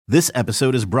This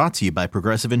episode is brought to you by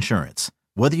Progressive Insurance.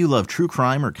 Whether you love true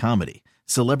crime or comedy,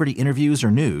 celebrity interviews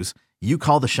or news, you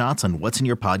call the shots on what's in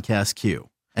your podcast queue.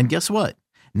 And guess what?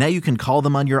 Now you can call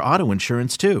them on your auto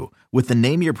insurance too with the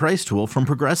Name Your Price tool from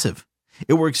Progressive.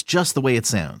 It works just the way it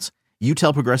sounds. You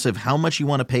tell Progressive how much you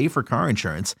want to pay for car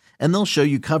insurance, and they'll show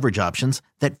you coverage options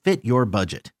that fit your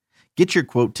budget. Get your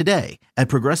quote today at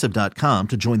Progressive.com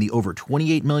to join the over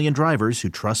 28 million drivers who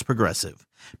trust Progressive.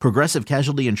 Progressive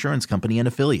Casualty Insurance Company and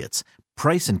Affiliates.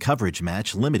 Price and coverage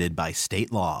match limited by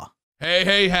state law.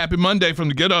 Hey, happy Monday from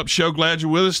the Get Up Show. Glad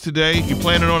you're with us today. You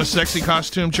planning on a sexy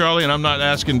costume, Charlie? And I'm not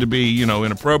asking to be,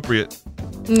 inappropriate.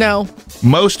 No.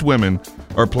 Most women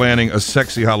are planning a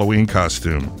sexy Halloween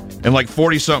costume. And like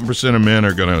 40-something% of men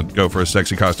are going to go for a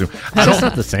sexy costume. That's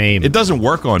not the same. It doesn't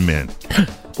work on men.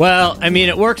 Well, I mean,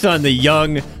 it works on the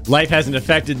young. Life hasn't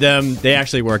affected them. They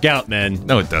actually work out, men.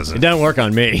 No, it doesn't. It doesn't work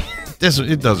on me.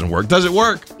 It doesn't work. Does it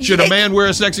work? Should a man wear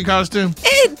a sexy costume?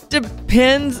 It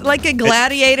depends. Like a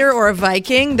gladiator or a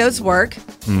Viking, those work.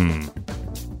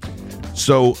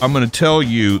 So I'm going to tell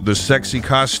you the sexy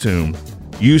costume.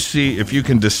 You see if you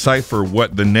can decipher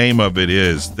what the name of it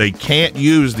is. They can't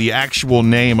use the actual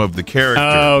name of the character.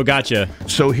 Oh, gotcha.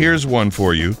 So here's one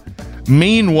for you.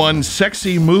 Mean One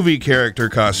sexy movie character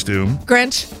costume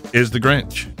Grinch. is the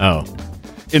Grinch. Oh.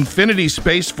 Infinity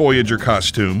Space Voyager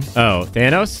costume. Oh,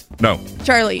 Thanos? No.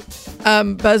 Charlie.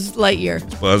 Buzz Lightyear.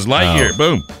 Buzz Lightyear. Oh.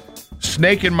 Boom.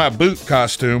 Snake in my boot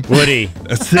costume. Woody.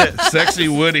 That's it. Sexy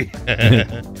Woody.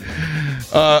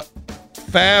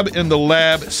 Fab in the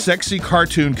Lab sexy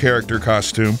cartoon character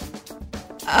costume.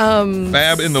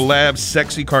 Fab in the Lab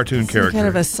sexy cartoon character. Kind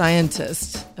of a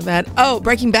scientist.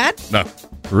 Breaking Bad? No.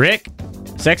 Rick?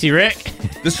 Sexy Rick?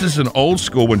 This is an old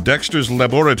school one. Dexter's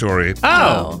Laboratory.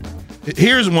 Oh.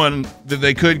 Here's one that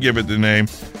they could give it the name.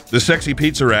 The Sexy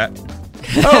Pizza Rat.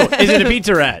 Oh, is it a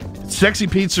pizza rat? Sexy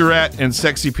Pizza Rat and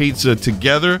Sexy Pizza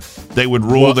together, they would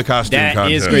rule the costume that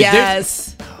contest. is great.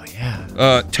 Yes. Oh,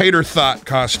 yeah. Tater Thought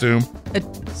costume.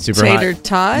 Super Tater hot.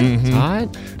 Todd?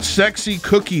 Hot? Sexy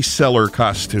Cookie Seller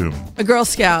costume. A Girl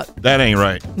Scout? That ain't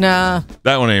right. Nah.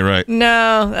 That one ain't right.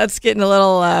 No, that's getting a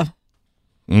little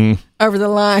over the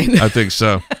line. I think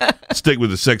so. Stick with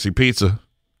the Sexy Pizza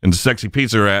and the Sexy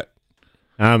Pizza Rat.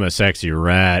 I'm a sexy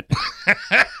rat.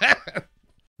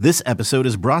 This episode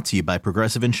is brought to you by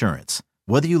Progressive Insurance.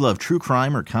 Whether you love true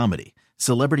crime or comedy,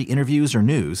 celebrity interviews or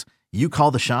news, you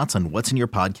call the shots on what's in your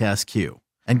podcast queue.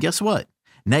 And guess what?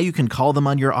 Now you can call them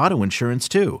on your auto insurance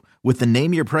too with the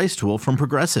Name Your Price tool from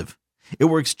Progressive. It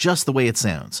works just the way it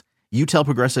sounds. You tell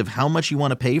Progressive how much you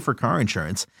want to pay for car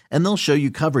insurance, and they'll show you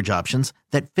coverage options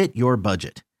that fit your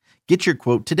budget. Get your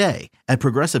quote today at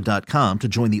Progressive.com to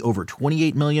join the over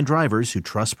 28 million drivers who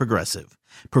trust Progressive.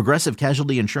 Progressive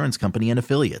Casualty Insurance Company and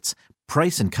Affiliates.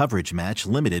 Price and coverage match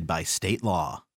limited by state law.